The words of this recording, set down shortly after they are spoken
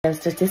There's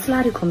this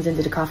lad who comes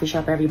into the coffee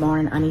shop every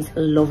morning and he's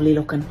lovely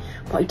looking,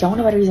 but I don't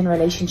know whether he's in a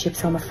relationship,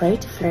 so I'm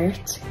afraid to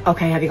flirt.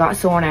 Okay, have you got a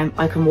surname?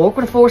 I can work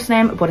with a first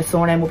name, but a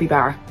surname will be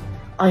better.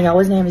 I know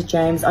his name is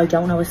James, I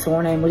don't know his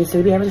surname. Will you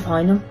still be able to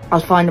find him? I'll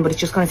find him, but it's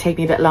just going to take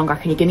me a bit longer.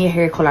 Can you give me a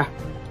hair colour?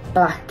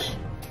 Black.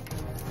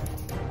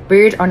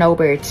 Beard or no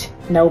beard?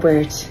 No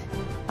beard.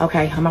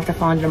 Okay, I'm after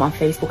finding him on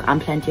Facebook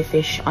and Plenty of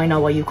Fish. I know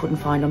why you couldn't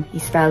find him. He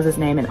spells his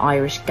name in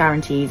Irish.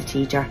 Guarantee he's a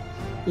teacher.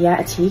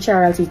 Yeah, a teacher,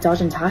 or else he's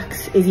dodging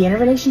tax. Is he in a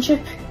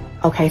relationship?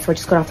 Okay, so I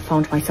just got off the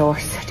phone to my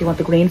source. Do you want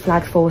the green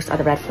flags first or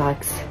the red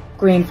flags?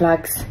 Green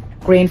flags.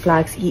 Green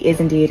flags, he is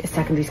indeed a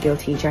secondary school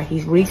teacher.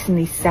 He's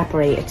recently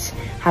separated,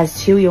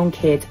 has 2 young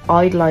kids,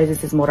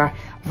 idolises his mother,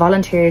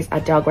 volunteers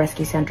at dog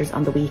rescue centres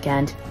on the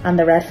weekend. And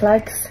the red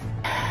flags?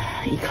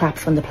 He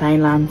claps when the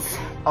plane lands.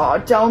 Oh,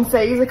 don't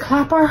say he's a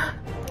clapper.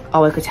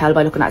 Oh, I could tell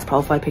by looking at his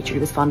profile picture he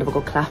was fond of a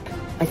good clap.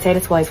 I'd say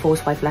that's why his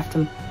first wife left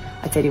him.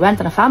 I'd say he went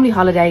on a family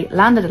holiday,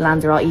 landed at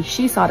Lanzarote,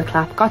 she saw the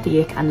clap, got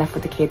the ick and left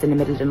with the kids in the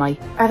middle of the night.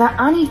 Are there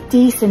any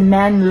decent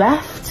men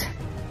left?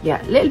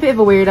 Yeah, a little bit of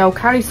a weirdo,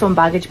 carries some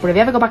baggage, but if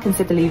you ever go back and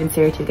sit the leaving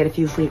cert, you'll get a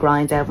few free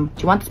grinds out of him.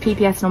 Do you want his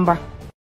PPS number?